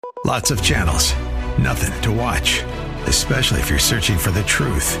Lots of channels, nothing to watch, especially if you're searching for the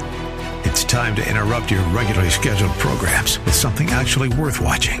truth. It's time to interrupt your regularly scheduled programs with something actually worth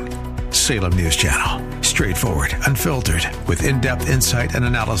watching. Salem News Channel. Straightforward, unfiltered, with in-depth insight and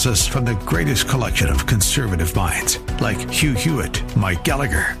analysis from the greatest collection of conservative minds like Hugh Hewitt, Mike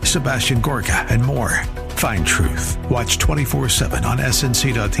Gallagher, Sebastian Gorka, and more. Find truth. Watch 24/7 on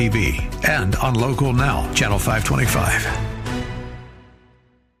snc.tv and on Local Now, Channel 525.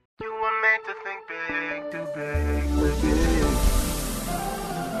 You were made to think big, too big.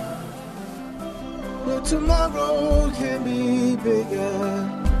 But tomorrow can be bigger.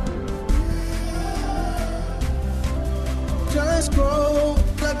 Just grow,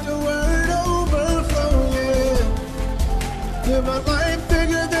 let the word overflow, yeah. Live a life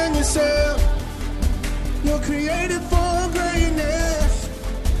bigger than yourself. You're created for greatness.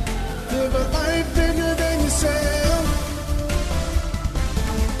 Live a life bigger than yourself.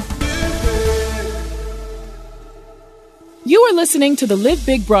 Live big. You are listening to the Live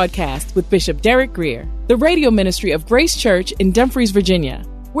Big broadcast with Bishop Derek Grier, the radio ministry of Grace Church in Dumfries, Virginia.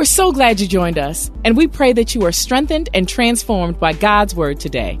 We're so glad you joined us, and we pray that you are strengthened and transformed by God's Word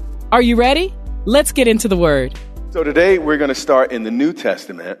today. Are you ready? Let's get into the Word. So today we're going to start in the New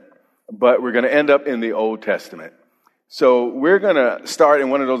Testament, but we're going to end up in the Old Testament. So we're going to start in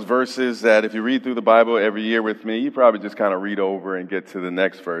one of those verses that if you read through the Bible every year with me, you probably just kind of read over and get to the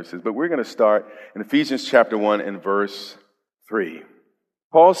next verses. But we're going to start in Ephesians chapter 1 and verse 3.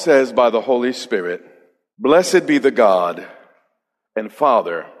 Paul says, by the Holy Spirit, "Blessed be the God and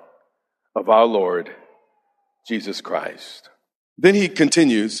Father of our Lord Jesus Christ." Then he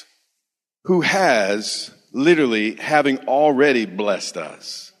continues, who has, literally, having already blessed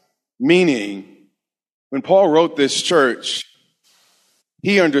us. Meaning, when Paul wrote this church,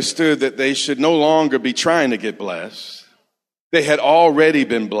 he understood that they should no longer be trying to get blessed. They had already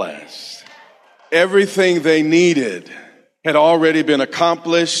been blessed. Everything they needed had already been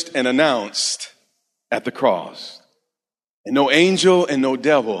accomplished and announced at the cross. And no angel and no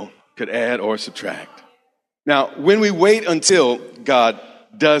devil could add or subtract. Now, when we wait until God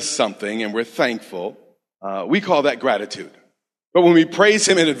does something and we're thankful, we call that gratitude. But when we praise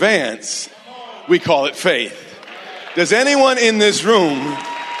him in advance, we call it faith. Does anyone in this room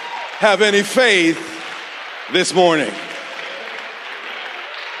have any faith this morning?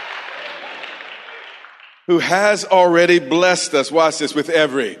 Who has already blessed us, watch this, with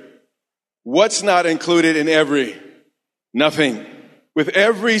every. What's not included in every? Nothing. With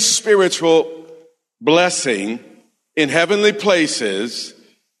every spiritual blessing in heavenly places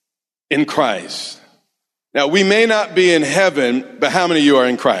in Christ. Now, we may not be in heaven, but how many of you are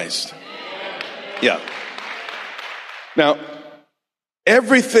in Christ? Yeah. Now,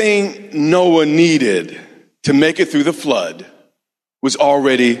 everything Noah needed to make it through the flood was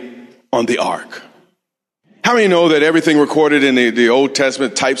already on the ark. How many know that everything recorded in the Old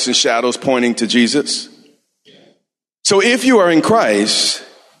Testament, types and shadows pointing to Jesus? So if you are in Christ,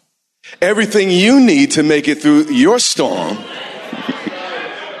 everything you need to make it through your storm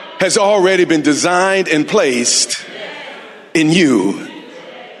has already been designed and placed in you,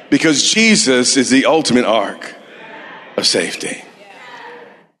 because Jesus is the ultimate ark of safety.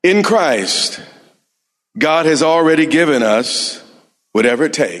 In Christ, God has already given us whatever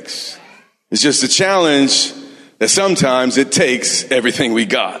it takes. It's just a challenge that sometimes it takes everything we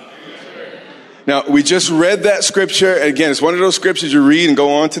got. Now, we just read that scripture. Again, it's one of those scriptures you read and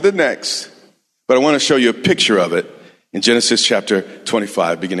go on to the next. But I want to show you a picture of it in Genesis chapter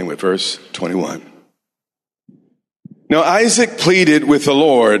 25, beginning with verse 21. Now, Isaac pleaded with the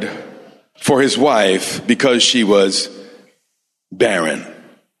Lord for his wife because she was barren.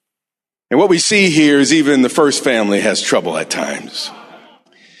 And what we see here is even the first family has trouble at times.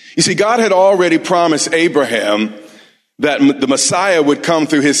 You see, God had already promised Abraham that the Messiah would come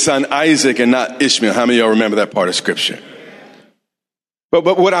through his son Isaac and not Ishmael. How many of y'all remember that part of scripture? But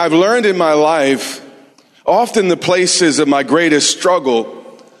what I've learned in my life, often the places of my greatest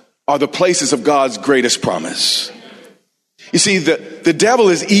struggle are the places of God's greatest promise. You see, the devil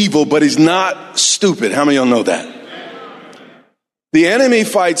is evil, but he's not stupid. How many of y'all know that? The enemy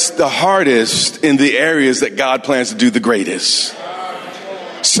fights the hardest in the areas that God plans to do the greatest.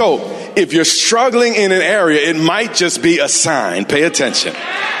 So, if you're struggling in an area, it might just be a sign. Pay attention.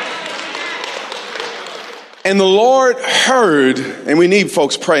 And the Lord heard, and we need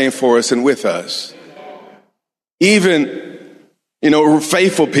folks praying for us and with us. Even,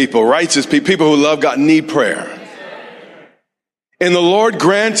 faithful people, righteous people, people who love God need prayer. And the Lord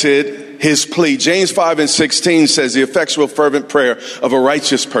granted his plea. James 5:16 says the effectual fervent prayer of a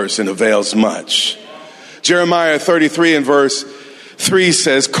righteous person avails much. Jeremiah 33 and verse 3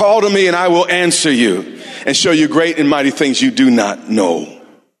 says, call to me and I will answer you and show you great and mighty things you do not know.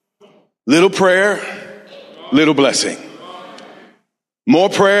 Little prayer, little blessing. More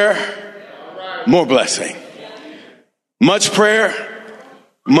prayer, more blessing. Much prayer,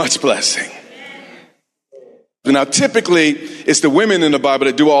 much blessing. Now, typically, it's the women in the Bible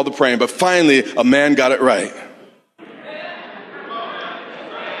that do all the praying, but finally, a man got it right.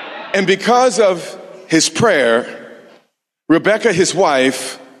 And because of his prayer, Rebekah, his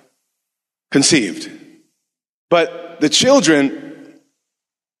wife, conceived. But the children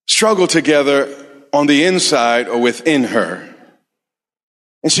struggled together on the inside or within her.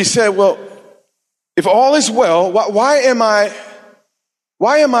 And she said, well, if all is well, why am I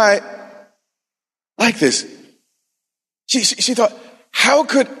like this? She thought, how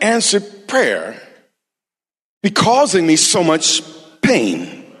could answered prayer be causing me so much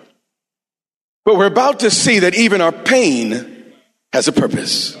pain? But we're about to see that even our pain has a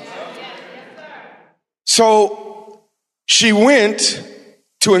purpose. So she went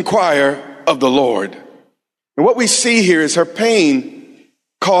to inquire of the Lord. And what we see here is her pain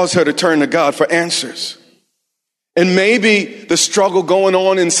caused her to turn to God for answers. And maybe the struggle going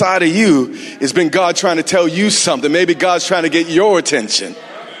on inside of you has been God trying to tell you something. Maybe God's trying to get your attention.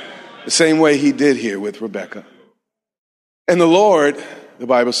 The same way he did here with Rebekah. And the Lord, the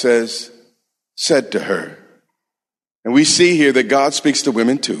Bible says, said to her, and we see here that God speaks to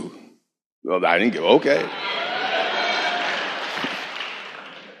women too. Well, I didn't go, okay.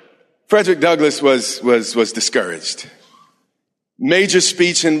 Frederick Douglass was discouraged. Major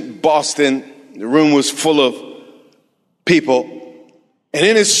speech in Boston. The room was full of people. And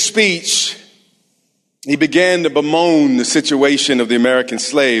in his speech, he began to bemoan the situation of the American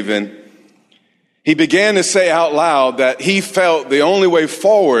slave. And he began to say out loud that he felt the only way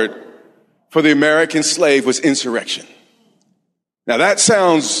forward for the American slave was insurrection. Now that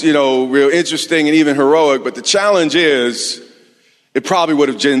sounds, real interesting and even heroic, but the challenge is it probably would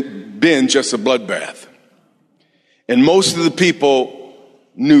have been just a bloodbath. And most of the people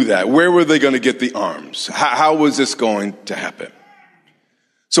knew that. Where were they going to get the arms? How was this going to happen?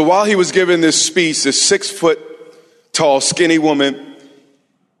 So while he was giving this speech, this 6-foot-tall, skinny woman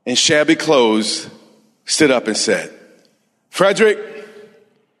in shabby clothes stood up and said, Frederick,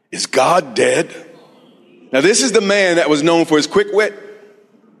 is God dead? Now this is the man that was known for his quick wit,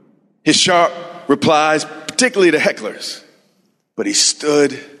 his sharp replies, particularly to hecklers. But he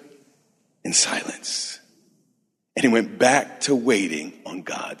stood in silence. And he went back to waiting on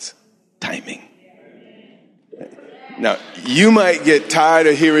God's timing. Now, you might get tired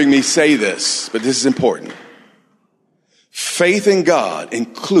of hearing me say this, but this is important. Faith in God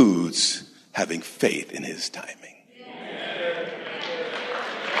includes having faith in his timing.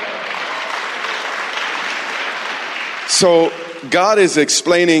 So God is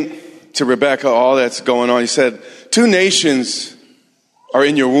explaining to Rebekah all that's going on. He said, 2 nations are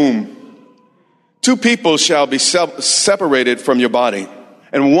in your womb. 2 people shall be separated from your body,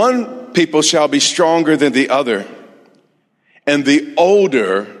 and 1 people shall be stronger than the other. And the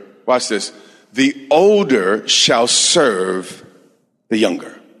older, watch this, the older shall serve the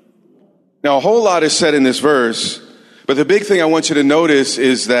younger. Now, a whole lot is said in this verse, but the big thing I want you to notice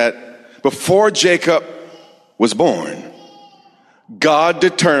is that before Jacob was born, God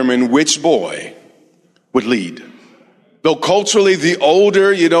determined which boy would lead. Though culturally the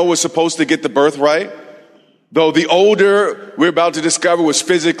older, was supposed to get the birthright, though the older, we're about to discover, was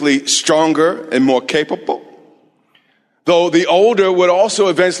physically stronger and more capable, though the older would also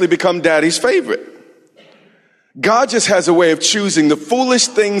eventually become daddy's favorite. God just has a way of choosing the foolish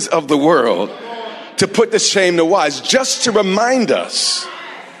things of the world to put to shame the wise, just to remind us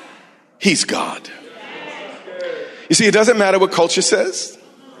he's God. You see, it doesn't matter what culture says,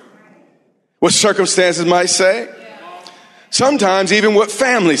 what circumstances might say, sometimes even what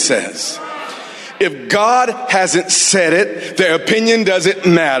family says. If God hasn't said it, their opinion doesn't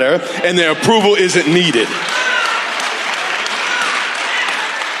matter and their approval isn't needed.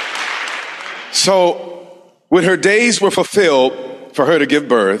 So when her days were fulfilled for her to give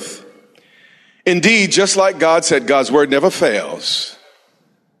birth, indeed, just like God said, God's word never fails,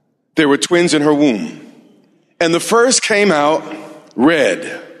 there were twins in her womb. And the first came out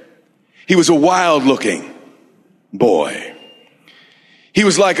red. He was a wild-looking boy. He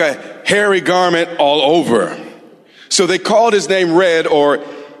was like a hairy garment all over. So they called his name Red, or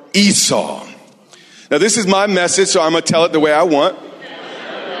Esau. Now this is my message, so I'm going to tell it the way I want.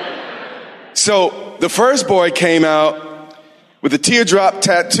 So the first boy came out with a teardrop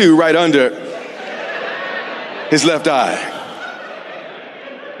tattoo right under his left eye.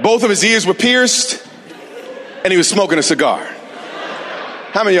 Both of his ears were pierced, and he was smoking a cigar.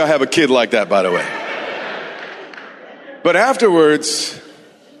 How many of y'all have a kid like that, by the way? But afterwards,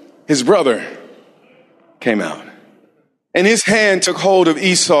 his brother came out, and his hand took hold of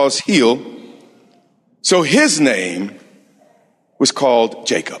Esau's heel, so his name was called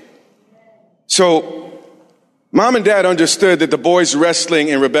Jacob. So mom and dad understood that the boys wrestling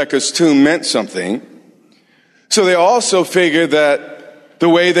in Rebekah's tomb meant something, so they also figured that the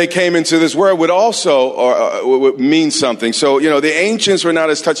way they came into this world would also would mean something. So, the ancients were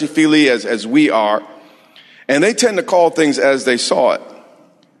not as touchy-feely as we are, and they tend to call things as they saw it.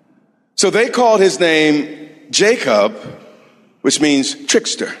 So they called his name Jacob, which means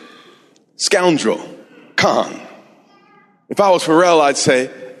trickster, scoundrel, con. If I was Pharrell, I'd say,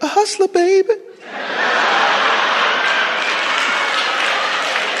 a hustler, baby.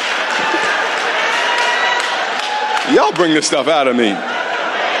 Y'all bring this stuff out of me.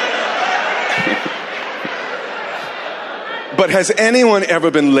 But has anyone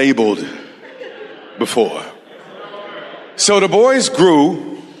ever been labeled before? So the boys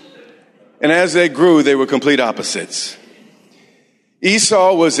grew, and as they grew, they were complete opposites.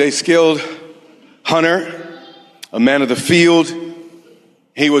 Esau was a skilled hunter, a man of the field.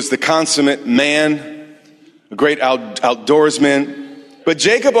 He was the consummate man, a great outdoorsman. But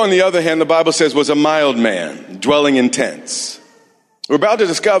Jacob, on the other hand, the Bible says, was a mild man, dwelling in tents. We're about to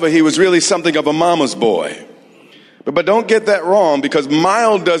discover he was really something of a mama's boy. But don't get that wrong, because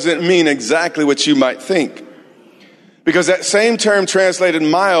mild doesn't mean exactly what you might think. Because that same term translated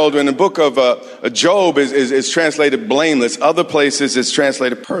mild in the book of Job is translated blameless. Other places it's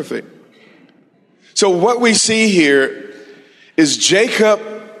translated perfect. So what we see here is Jacob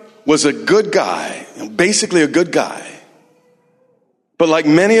was a good guy, basically a good guy. But like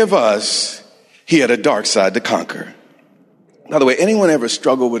many of us, he had a dark side to conquer. By the way, anyone ever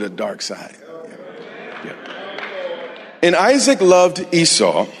struggle with a dark side? Yeah. And Isaac loved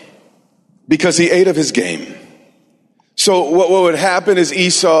Esau because he ate of his game. So what would happen is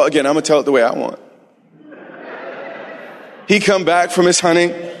Esau, again, I'm going to tell it the way I want. He'd come back from his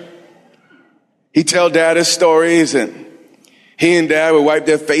hunting. He'd tell dad his stories, and he and dad would wipe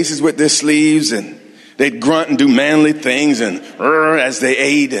their faces with their sleeves, and they'd grunt and do manly things and as they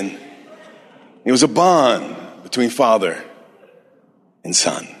ate. And it was a bond between father and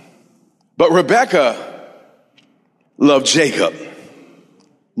son. But Rebekah loved Jacob.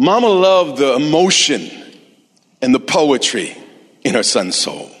 Mama loved the emotion and the poetry in her son's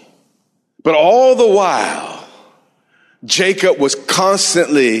soul. But all the while, Jacob was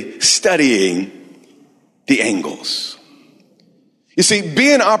constantly studying the angles. You see,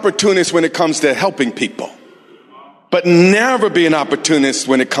 be an opportunist when it comes to helping people, but never be an opportunist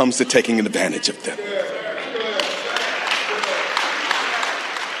when it comes to taking advantage of them.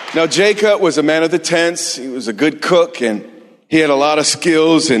 Now, Jacob was a man of the tents. He was a good cook, and he had a lot of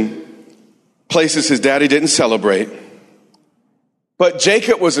skills in places his daddy didn't celebrate. But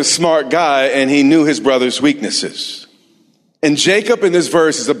Jacob was a smart guy, and he knew his brother's weaknesses. And Jacob in this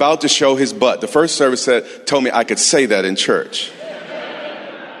verse is about to show his butt. The first service told me I could say that in church.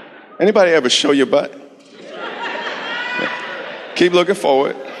 Anybody ever show your butt? Yeah. Keep looking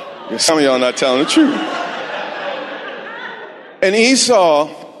forward. Some of y'all not telling the truth. And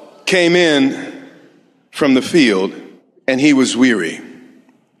Esau came in from the field, and he was weary.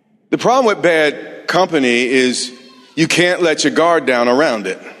 The problem with bad company is you can't let your guard down around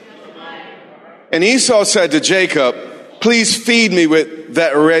it. And Esau said to Jacob, please feed me with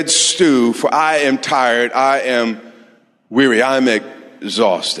that red stew, for I am tired, I am weary, I am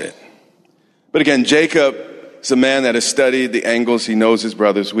exhausted. But again, Jacob is a man that has studied the angles. He knows his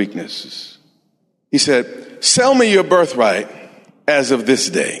brother's weaknesses. He said, sell me your birthright as of this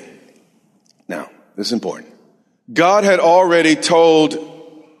day. Now, this is important. God had already told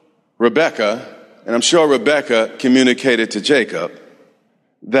Rebekah, and I'm sure Rebekah communicated to Jacob,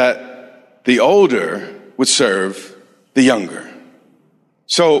 that the older would serve the younger.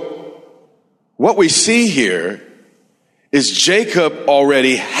 So what we see here is Jacob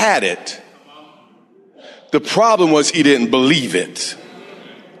already had it. The problem was he didn't believe it.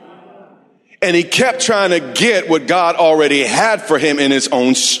 And he kept trying to get what God already had for him in his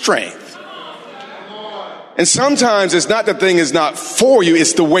own strength. And sometimes it's not the thing is not for you,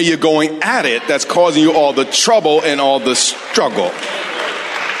 it's the way you're going at it that's causing you all the trouble and all the struggle.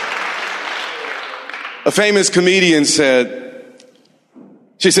 A famous comedian said,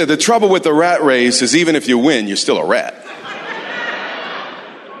 the trouble with the rat race is even if you win, you're still a rat.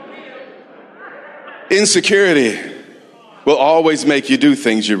 Insecurity will always make you do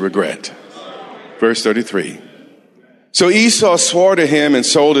things you regret. Verse 33. So Esau swore to him and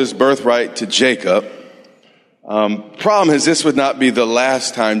sold his birthright to Jacob. Problem is, this would not be the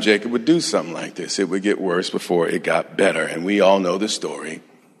last time Jacob would do something like this. It would get worse before it got better, and we all know the story.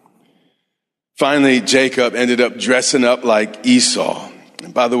 Finally, Jacob ended up dressing up like Esau.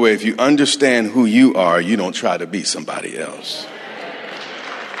 And by the way, if you understand who you are, you don't try to be somebody else.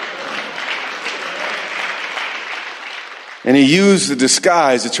 And he used the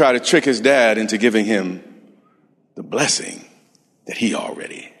disguise to try to trick his dad into giving him the blessing that he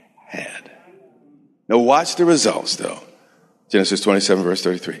already had. Now watch the results, though. Genesis 27, verse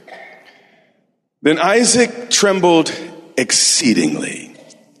 33. Then Isaac trembled exceedingly.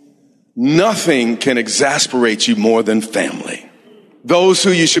 Nothing can exasperate you more than family. Those who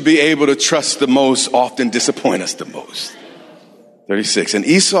you should be able to trust the most often disappoint us the most. 36. And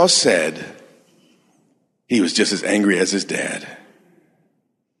Esau said, he was just as angry as his dad.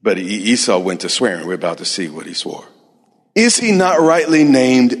 But Esau went to swearing. We're about to see what he swore. Is he not rightly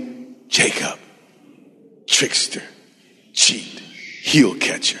named Jacob? Trickster, cheat, heel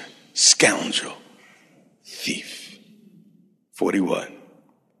catcher, scoundrel, thief. 41.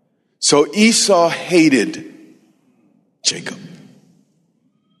 So Esau hated Jacob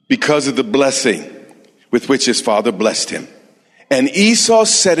because of the blessing with which his father blessed him. And Esau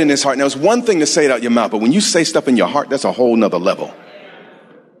said in his heart, now it's one thing to say it out your mouth, but when you say stuff in your heart, that's a whole nother level.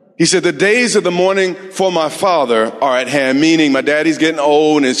 He said, the days of the mourning for my father are at hand, meaning my daddy's getting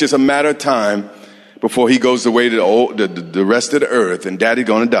old and it's just a matter of time before he goes away to the rest of the earth, and daddy's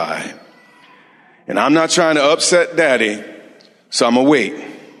going to die. And I'm not trying to upset daddy, so I'm going to wait.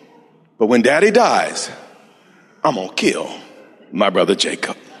 But when daddy dies, I'm going to kill my brother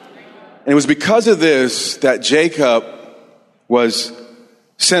Jacob. And it was because of this that Jacob was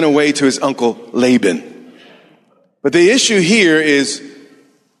sent away to his uncle Laban. But the issue here is,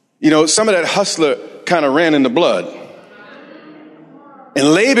 some of that hustler kind of ran in the blood.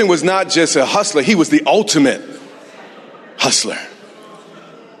 And Laban was not just a hustler, he was the ultimate hustler.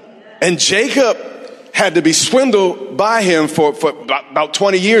 And Jacob had to be swindled by him for about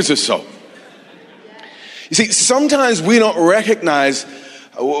 20 years or so. You see, sometimes we don't recognize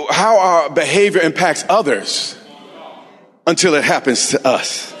how our behavior impacts others until it happens to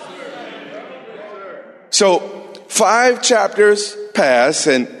us. So 5 chapters pass,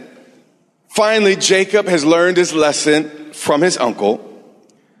 and finally Jacob has learned his lesson from his uncle.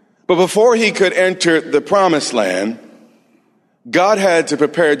 But before he could enter the promised land, God had to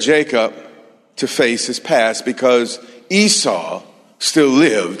prepare Jacob to face his past because Esau still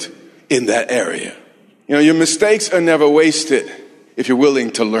lived in that area. Your mistakes are never wasted if you're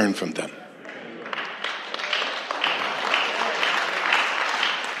willing to learn from them.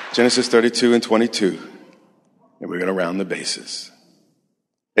 Genesis 32 and 22. And we're going to round the bases.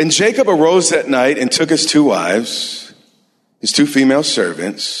 And Jacob arose that night and took his 2 wives, his 2 female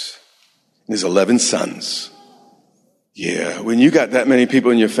servants, and his 11 sons. Yeah, when you got that many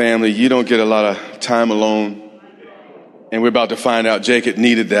people in your family, you don't get a lot of time alone. And we're about to find out Jacob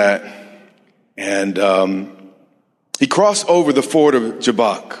needed that. And he crossed over the ford of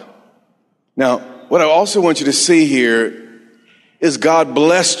Jabbok. Now, what I also want you to see here is God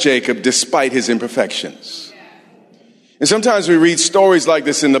blessed Jacob despite his imperfections. And sometimes we read stories like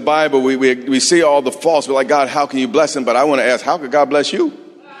this in the Bible. We see all the faults. We're like, God, how can you bless him? But I want to ask, how could God bless you?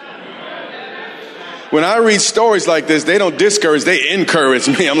 When I read stories like this, they don't discourage, they encourage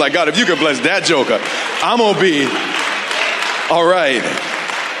me. I'm like, God, if you could bless that joker, I'm going to be all right.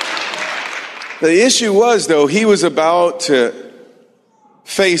 The issue was, though, he was about to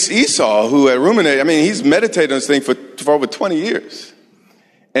face Esau, who had ruminated. He's meditated on this thing for over 20 years.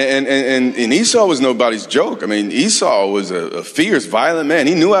 And Esau was nobody's joke. Esau was a fierce, violent man.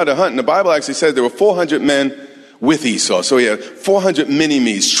 He knew how to hunt. And the Bible actually says there were 400 men with Esau. So he had 400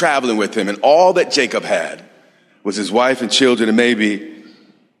 mini-me's traveling with him. And all that Jacob had was his wife and children and maybe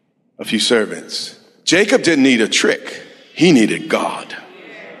a few servants. Jacob didn't need a trick. He needed God.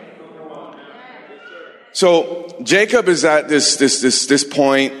 So Jacob is at this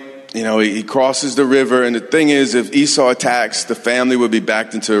point. He crosses the river. And the thing is, if Esau attacks, the family would be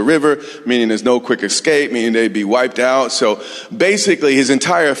backed into a river, meaning there's no quick escape, meaning they'd be wiped out. So basically his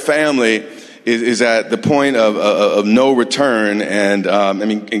entire family is at the point of no return and,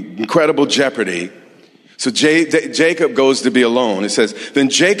 incredible jeopardy. So Jacob goes to be alone. It says, then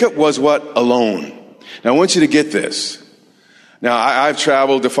Jacob was what? Alone. Now I want you to get this. Now I've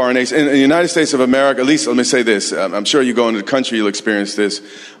traveled to foreign nations. In the United States of America, at least let me say this. I'm sure you go into the country, you'll experience this.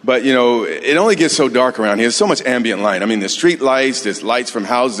 But it only gets so dark around here. There's so much ambient light. There's street lights, there's lights from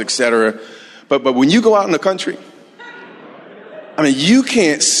houses, etc. But when you go out in the country, you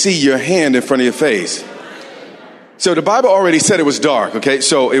can't see your hand in front of your face. So the Bible already said it was dark, okay?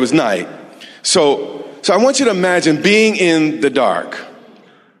 So it was night. So So I want you to imagine being in the dark,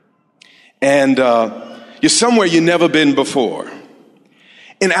 and you're somewhere you've never been before,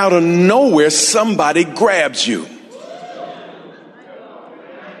 and out of nowhere somebody grabs you.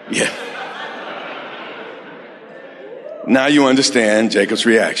 Yeah. Now you understand Jacob's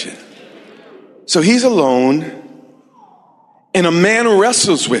reaction. So he's alone, and a man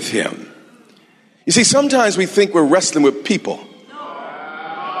wrestles with him. You see, sometimes we think we're wrestling with people,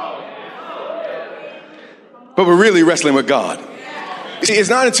 but we're really wrestling with God. You see, it's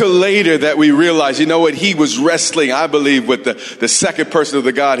not until later that we realize, you know what, he was wrestling, I believe, with the second person of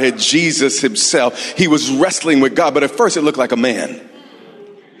the Godhead, Jesus himself. He was wrestling with God, but at first it looked like a man.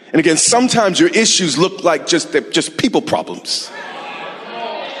 And again, sometimes your issues look like just people problems.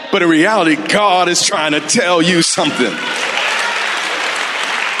 But in reality, God is trying to tell you something.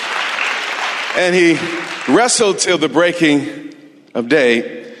 And he wrestled till the breaking of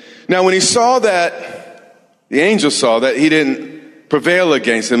day. Now, when he saw that, the angel saw that he didn't prevail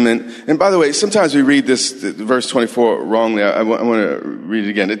against him. And by the way, sometimes we read this, verse 24, wrongly. I want to read it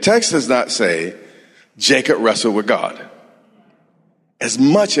again. The text does not say Jacob wrestled with God, as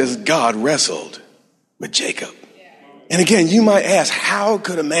much as God wrestled with Jacob. And again, you might ask, how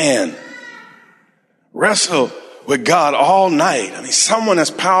could a man wrestle with God all night? I mean, someone as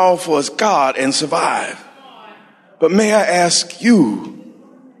powerful as God and survive. But may I ask you,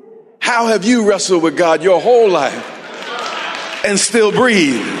 how have you wrestled with God your whole life and still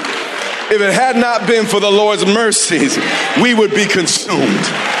breathe? If it had not been for the Lord's mercies, we would be consumed.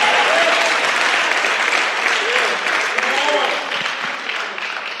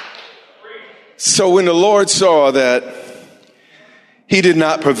 So when the Lord saw that he did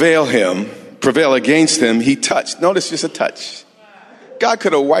not prevail against him, he touched. Notice, just a touch. God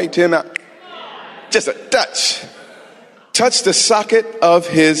could have wiped him out. Just a touch. Touched the socket of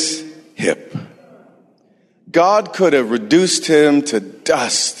his hip. God could have reduced him to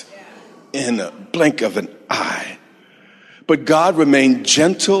dust in a blink of an eye. But God remained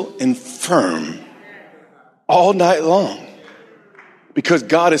gentle and firm all night long, because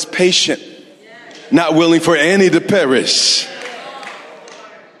God is patient, not willing for any to perish.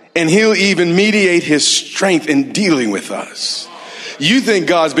 And he'll even mediate his strength in dealing with us. You think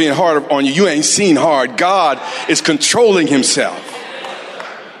God's being hard on you. You ain't seen hard. God is controlling himself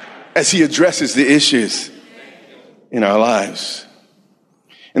as he addresses the issues in our lives.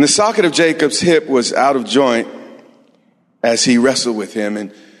 And the socket of Jacob's hip was out of joint as he wrestled with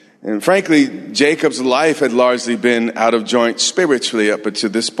him. And frankly, Jacob's life had largely been out of joint spiritually up until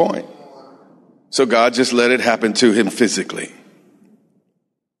this point. So God just let it happen to him physically.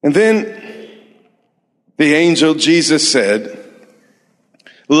 And then the angel, Jesus, said,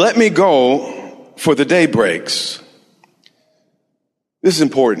 "Let me go, for the day breaks." This is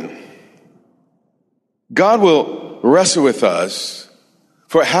important. God will wrestle with us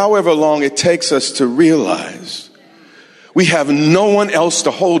for however long it takes us to realize we have no one else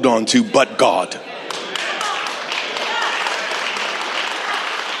to hold on to but God.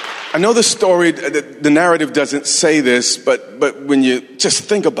 I know the story, the narrative doesn't say this, but when you just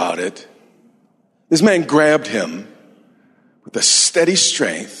think about it, this man grabbed him with a steady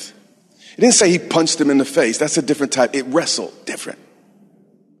strength. It didn't say he punched him in the face. That's a different type. It wrestled different.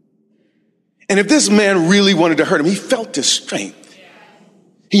 And if this man really wanted to hurt him, he felt his strength.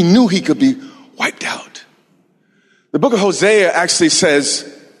 He knew he could be wiped out. The book of Hosea actually says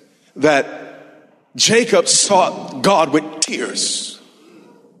that Jacob sought God with tears.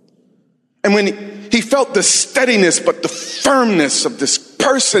 And when he felt the steadiness, but the firmness of this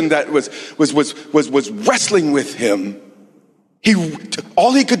person that was wrestling with him, he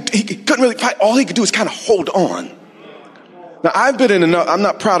couldn't really fight. All he could do is kind of hold on. Now, I've been in enough, I'm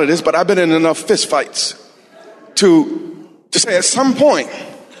not proud of this, but I've been in enough fist fights to say at some point,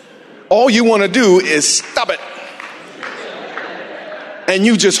 all you want to do is stop it. And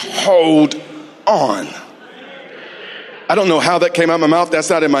you just hold on. I don't know how that came out of my mouth. That's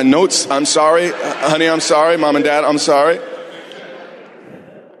not in my notes. I'm sorry. Honey, I'm sorry. Mom and Dad, I'm sorry.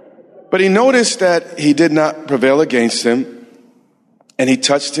 But he noticed that he did not prevail against him. And he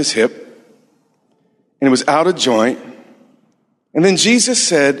touched his hip. And it was out of joint. And then Jesus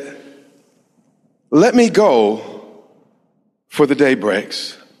said, "Let me go, for the day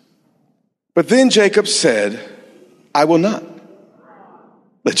breaks." But then Jacob said, "I will not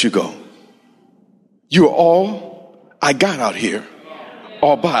let you go. You are all I got out here,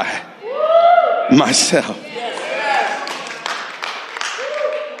 all by myself."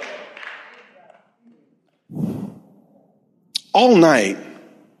 All night,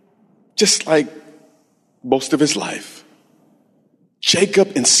 just like most of his life,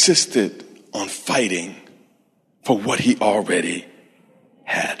 Jacob insisted on fighting for what he already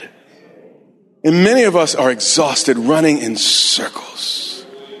had. And many of us are exhausted, running in circles,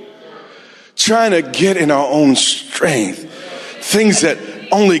 trying to get in our own strength, things that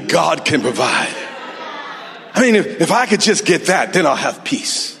only God can provide. I mean, if I could just get that, then I'll have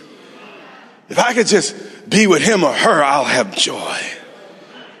peace. If I could just be with him or her, I'll have joy.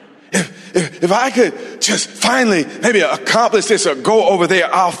 If I could just finally maybe accomplish this or go over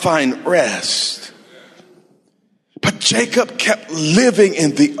there, I'll find rest. But Jacob kept living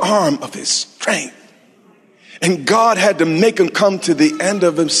in the arm of his strength. And God had to make him come to the end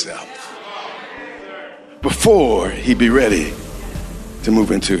of himself before he'd be ready to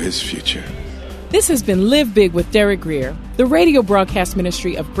move into his future. This has been Live Big with Derek Grier, the radio broadcast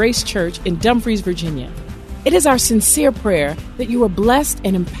ministry of Grace Church in Dumfries, Virginia. It is our sincere prayer that you are blessed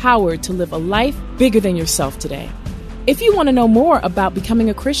and empowered to live a life bigger than yourself today. If you want to know more about becoming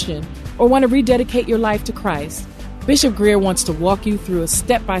a Christian or want to rededicate your life to Christ, Bishop Grier wants to walk you through a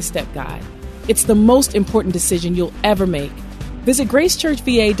step-by-step guide. It's the most important decision you'll ever make. Visit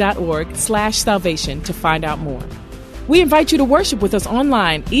gracechurchva.org/salvation to find out more. We invite you to worship with us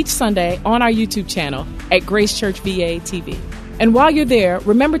online each Sunday on our YouTube channel at Grace Church VA TV. And while you're there,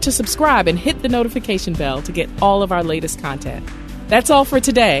 remember to subscribe and hit the notification bell to get all of our latest content. That's all for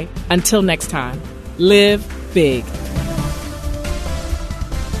today. Until next time, live big.